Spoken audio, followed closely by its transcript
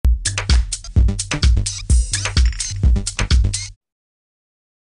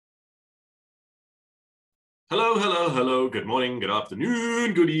Hello, hello, hello. Good morning, good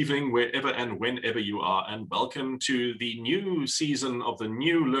afternoon, good evening, wherever and whenever you are, and welcome to the new season of the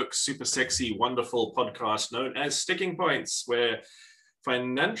new look, super sexy, wonderful podcast known as Sticking Points, where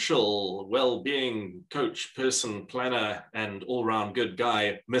financial well-being coach, person, planner, and all-round good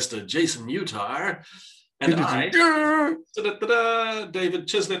guy, Mr. Jason Utar, and I, David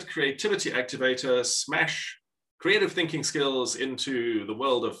Chislett, creativity activator, smash creative thinking skills into the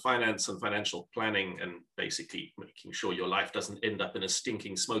world of finance and financial planning, and basically making sure your life doesn't end up in a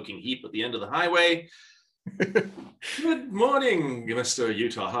stinking, smoking heap at the end of the highway. Good morning, Mr.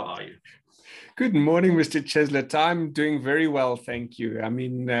 Utar. How are you? Good morning, Mr. Chislett. I'm doing very well, thank you. I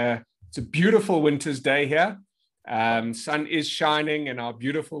mean, it's a beautiful winter's day here. Sun is shining, and our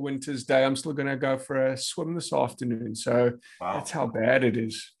beautiful winter's day. I'm still going to go for a swim this afternoon. So That's how bad it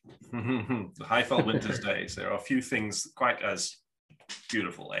is. The Highfell winter's days. There are a few things quite as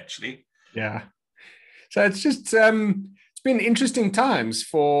beautiful, actually. Yeah. So it's just, it's been interesting times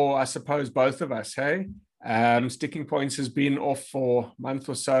for, I suppose, both of us, hey? Sticking Points has been off for a month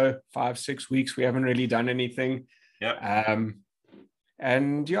or so, 5-6 weeks. We haven't really done anything. Yeah.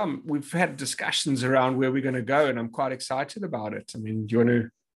 And yeah, we've had discussions around where we're going to go, and I'm quite excited about it. I mean, do you want to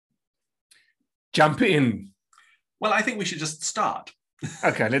jump in? Well, I think we should just start.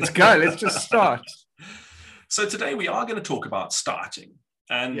 Okay, let's go. Let's just start. So today we are going to talk about starting.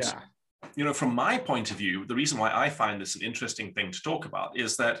 And, you know, from my point of view, the reason why I find this an interesting thing to talk about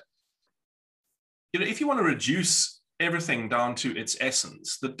is that, you know, if you want to reduce everything down to its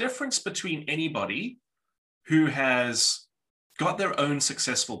essence, the difference between anybody who has got their own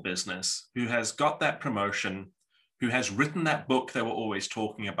successful business, who has got that promotion, who has written that book they were always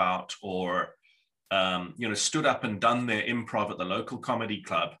talking about, or, you know, stood up and done their improv at the local comedy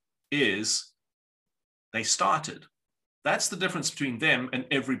club, is they started. That's the difference between them and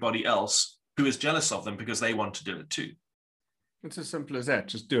everybody else who is jealous of them because they want to do it too. It's as simple as that.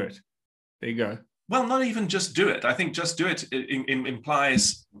 Just do it. There you go. Well, not even just do it. I think just do it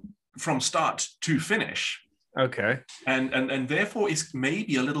implies from start to finish. Okay. And therefore it's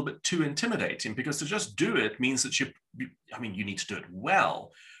maybe a little bit too intimidating, because to just do it means that you need to do it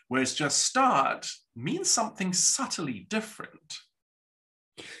well. Whereas just start means something subtly different.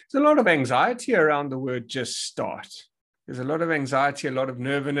 There's a lot of anxiety around the word just start. There's a lot of anxiety, a lot of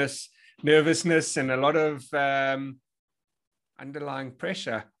nervousness, and a lot of underlying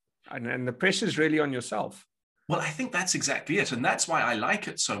pressure. And the pressure is really on yourself. Well, I think that's exactly it. And that's why I like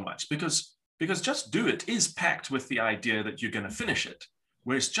it so much, because just do it is packed with the idea that you're going to finish it.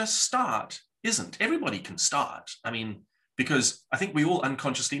 Whereas just start isn't. Everybody can start. I mean, because I think we all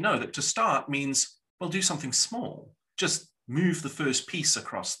unconsciously know that to start means, well, do something small. Just move the first piece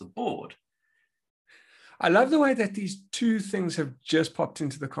across the board. I love the way that these two things have just popped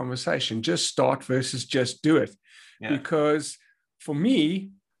into the conversation, just start versus just do it. Yeah. Because for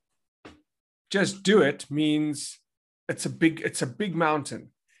me, just do it means it's a big mountain.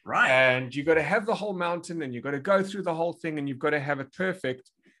 Right. And you've got to have the whole mountain, and you've got to go through the whole thing, and you've got to have it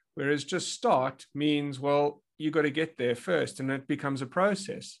perfect. Whereas just start means, well, you've got to get there first, and it becomes a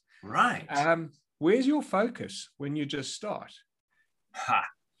process. Right. Where's your focus when you just start?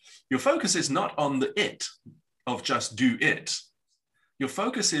 Your focus is not on the it of just do it. Your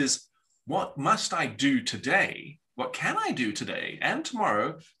focus is, what must I do today? What can I do today and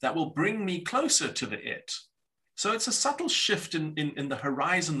tomorrow that will bring me closer to the it? So it's a subtle shift in the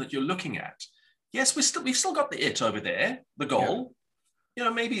horizon that you're looking at. Yes, we've still got the it over there, the goal. Yeah. You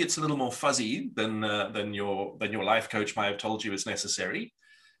know, maybe it's a little more fuzzy than your life coach might have told you is necessary.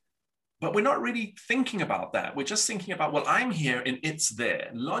 But we're not really thinking about that. We're just thinking about, well, I'm here and it's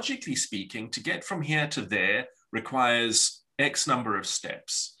there. Logically speaking, to get from here to there requires X number of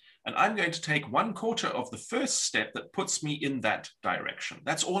steps. And I'm going to take 1/4 of the first step that puts me in that direction.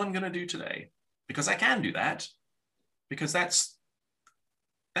 That's all I'm going to do today, because I can do that. Because that's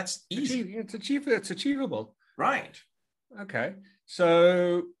easy. It's achievable. Right. Okay.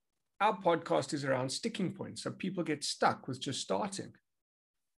 So our podcast is around sticking points. So people get stuck with just starting.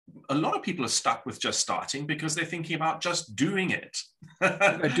 A lot of people are stuck with just starting because they're thinking about just doing it.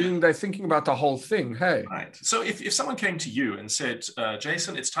 They're thinking about the whole thing. Hey. Right. So if someone came to you and said,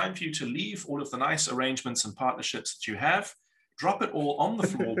 Jason, it's time for you to leave all of the nice arrangements and partnerships that you have, drop it all on the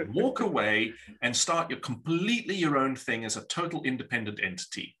floor, walk away, and start completely your own thing as a total independent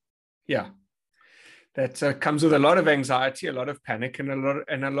entity. Yeah. That comes with a lot of anxiety, a lot of panic, and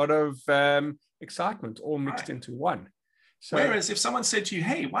a lot of excitement, all mixed into one. So, whereas if someone said to you,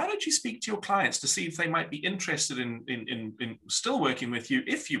 hey, why don't you speak to your clients to see if they might be interested in still working with you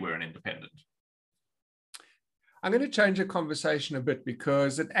if you were an independent? I'm going to change the conversation a bit,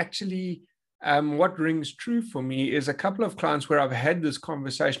 because it actually what rings true for me is a couple of clients where I've had this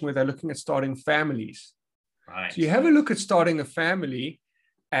conversation where they're looking at starting families. Right. So you have a look at starting a family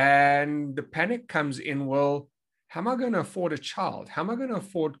and the panic comes in, well, how am I going to afford a child? How am I going to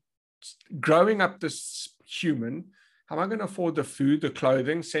afford growing up this human? How am I going to afford the food, the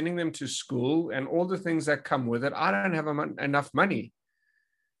clothing, sending them to school and all the things that come with it? I don't have enough money.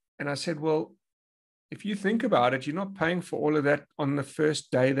 And I said, well, if you think about it, you're not paying for all of that on the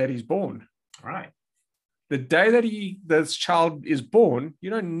first day that he's born. Right. The day that this child is born, you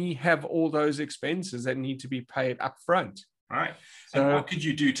don't have all those expenses that need to be paid up front. Right. So, and what could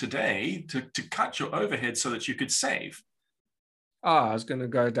you do today to cut your overhead so that you could save? I was going to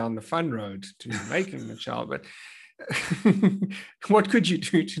go down the fun road to making the child, but what could you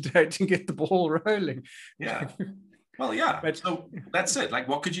do today to get the ball rolling? Yeah. Well, yeah. So that's it. Like,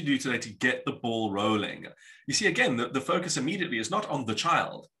 what could you do today to get the ball rolling? You see, again, the focus immediately is not on the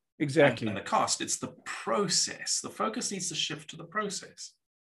child. Exactly. And the cost, it's the process. The focus needs to shift to the process.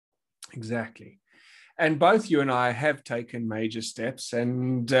 Exactly. And both you and I have taken major steps,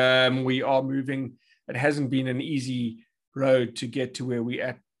 and we are moving. It hasn't been an easy road to get to where we're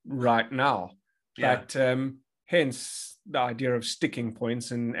at right now. Yeah. But hence the idea of sticking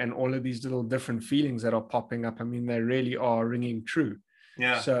points and all of these little different feelings that are popping up. I mean, they really are ringing true.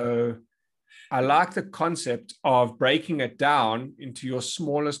 Yeah. So I like the concept of breaking it down into your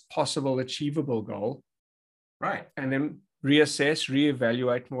smallest possible achievable goal. Right. And then reassess,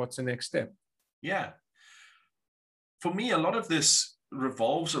 reevaluate, and what's the next step? Yeah. For me, a lot of this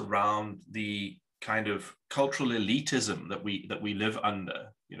revolves around the kind of cultural elitism that we live under,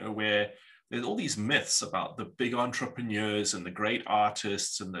 you know, where there's all these myths about the big entrepreneurs and the great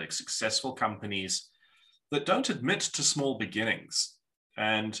artists and the successful companies that don't admit to small beginnings.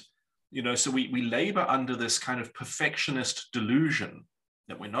 And, you know, so we labor under this kind of perfectionist delusion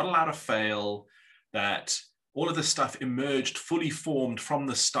that we're not allowed to fail, that all of this stuff emerged fully formed from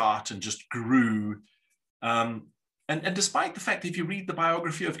the start and just grew. And despite the fact that if you read the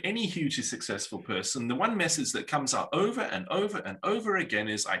biography of any hugely successful person, the one message that comes out over and over and over again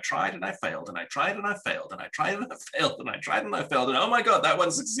is, I tried and I failed, and I tried and I failed, and I tried and I failed, and I tried and I failed, and oh my God, that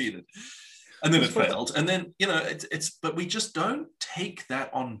one succeeded. And then it failed. And then, you know, but we just don't take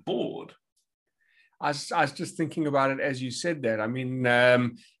that on board. I was just thinking about it as you said that. I mean,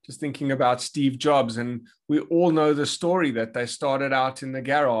 just thinking about Steve Jobs, and we all know the story that they started out in the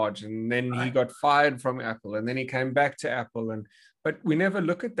garage, and then he got fired from Apple, and then he came back to Apple. But we never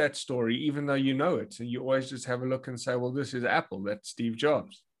look at that story, even though you know it. And you always just have a look and say, well, this is Apple, that's Steve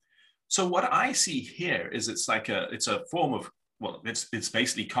Jobs. So what I see here is it's a form of, well, it's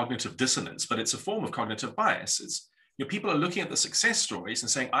basically cognitive dissonance, but it's a form of cognitive bias. It's, you know, people are looking at the success stories and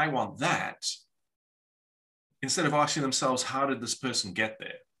saying, I want that, instead of asking themselves, how did this person get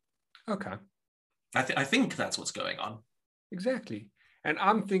there? Okay. I think that's what's going on. Exactly. And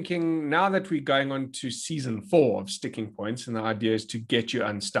I'm thinking now that we're going on to season 4 of Sticking Points, and the idea is to get you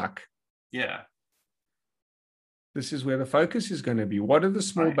unstuck. Yeah. This is where the focus is going to be. What are the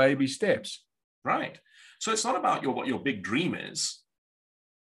small baby steps? Right. So it's not about what your big dream is.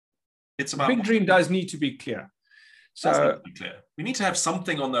 It's about big dream does need to be clear. So we need to have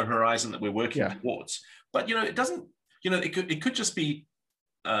something on the horizon that we're working towards. But, you know, it doesn't, you know, it could just be,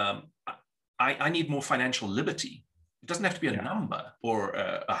 I need more financial liberty. It doesn't have to be a number or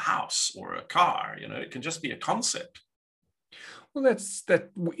a house or a car. You know, it can just be a concept. Well, that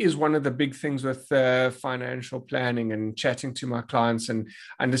is one of the big things with financial planning and chatting to my clients and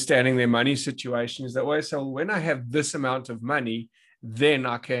understanding their money situation is that way. So when I have this amount of money, then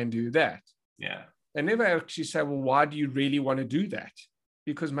I can do that. Yeah. They never actually say, well, why do you really want to do that?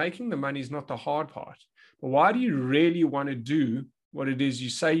 Because making the money is not the hard part. But why do you really want to do what it is you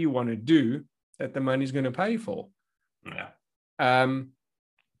say you want to do that the money's going to pay for? Yeah. And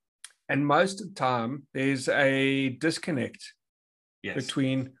most of the time, there's a disconnect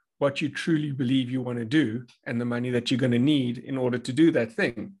between what you truly believe you want to do and the money that you're going to need in order to do that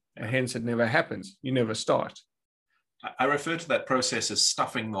thing. And hence, it never happens. You never start. I refer to that process as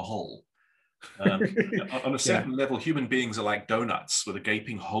stuffing the hole. On a certain level, human beings are like donuts with a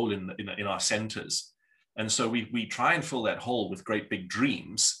gaping hole in our centers. And so we try and fill that hole with great big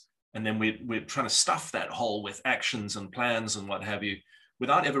dreams. And then we're trying to stuff that hole with actions and plans and what have you,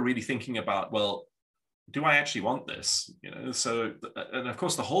 without ever really thinking about, well, do I actually want this? You know, so, and of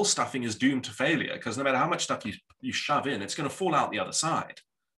course, the whole stuffing is doomed to failure because no matter how much stuff you shove in, it's going to fall out the other side.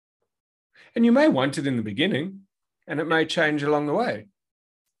 And you may want it in the beginning, and it may change along the way.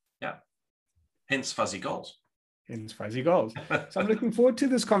 Yeah. Hence fuzzy goals. Hence fuzzy goals. So I'm looking forward to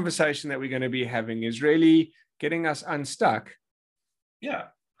this conversation that we're going to be having, is really getting us unstuck. Yeah.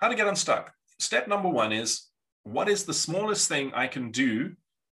 How to get unstuck. step number one is, what is the smallest thing I can do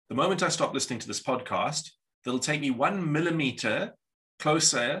the moment I stop listening to this podcast that'll take me 1 millimeter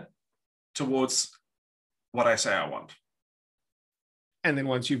closer towards what I say I want? And then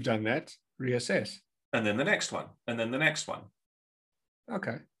once you've done that, reassess. And then the next one, and then the next one.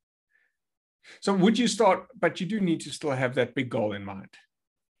 Okay. So would you start, but you do need to still have that big goal in mind.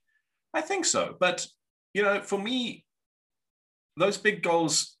 I think so. But, you know, for me, those big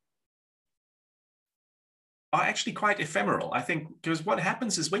goals are actually quite ephemeral. I think, because what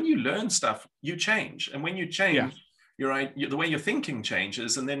happens is when you learn stuff, you change. And when you change, the way you're thinking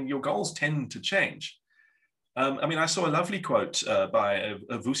changes, and then your goals tend to change. I mean, I saw a lovely quote by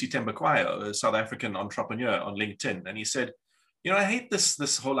Vusi Thembekwayo, a South African entrepreneur, on LinkedIn. And he said, you know, I hate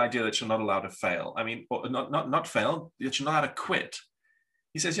this whole idea that you're not allowed to fail. I mean, or not fail, that you're not allowed to quit.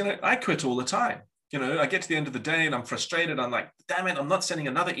 He says, you know, I quit all the time. You know, I get to the end of the day and I'm frustrated. I'm like, damn it, I'm not sending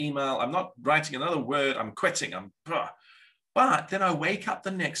another email. I'm not writing another word. I'm quitting. But then I wake up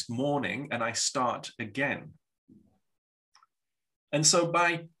the next morning and I start again. And so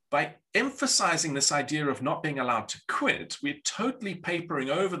by emphasizing this idea of not being allowed to quit, we're totally papering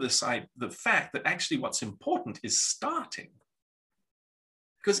over the fact that actually what's important is starting.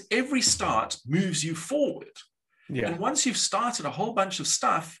 Because every start moves you forward. Yeah. And once you've started a whole bunch of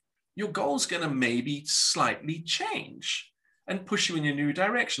stuff, your goal's going to maybe slightly change and push you in a new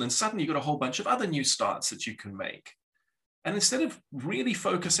direction. And suddenly you've got a whole bunch of other new starts that you can make. And instead of really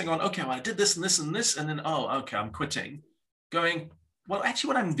focusing on, okay, well, I did this and this and this, and then, oh, okay, I'm quitting, going, well, actually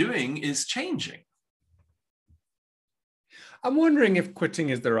what I'm doing is changing. I'm wondering if quitting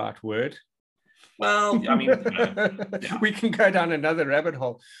is the right word. Well, I mean, yeah. We can go down another rabbit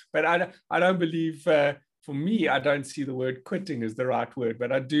hole, but I don't believe, for me, I don't see the word quitting as the right word,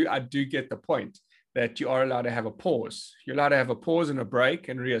 but I do get the point that you are allowed to have a pause. You're allowed to have a pause and a break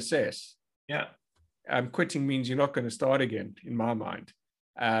and reassess. Yeah. Quitting means you're not going to start again, in my mind.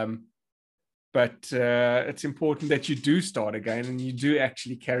 But it's important that you do start again and you do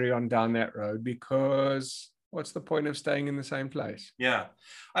actually carry on down that road, because what's the point of staying in the same place? Yeah,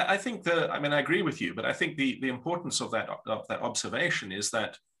 I think I agree with you, but I think the importance of that observation is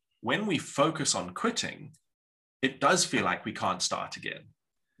that when we focus on quitting, it does feel like we can't start again.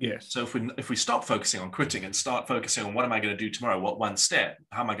 Yes. So if we stop focusing on quitting and start focusing on what am I going to do tomorrow, what one step,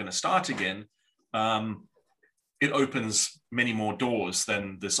 how am I going to start again, it opens many more doors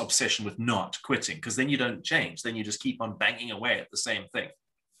than this obsession with not quitting, because then you don't change. Then you just keep on banging away at the same thing.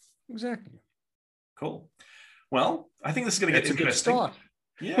 Exactly. Cool. Well, I think this is going to get interesting. It's a good start.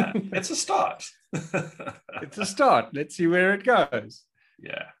 Yeah, it's a start. It's a start. Let's see where it goes.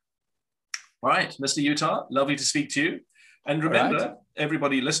 Yeah. All right, Mr. Utah, lovely to speak to you. And remember,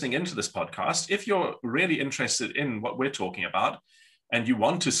 everybody listening into this podcast, if you're really interested in what we're talking about and you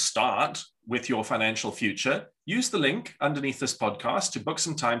want to start with your financial future, use the link underneath this podcast to book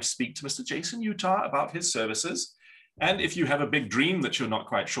some time to speak to Mr. Jason Utah about his services. And if you have a big dream that you're not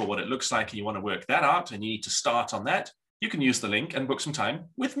quite sure what it looks like and you want to work that out and you need to start on that, you can use the link and book some time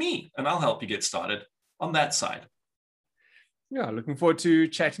with me, and I'll help you get started on that side. Yeah, looking forward to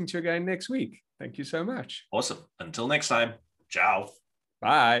chatting to you again next week. Thank you so much. Awesome. Until next time. Ciao.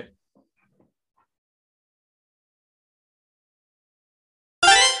 Bye.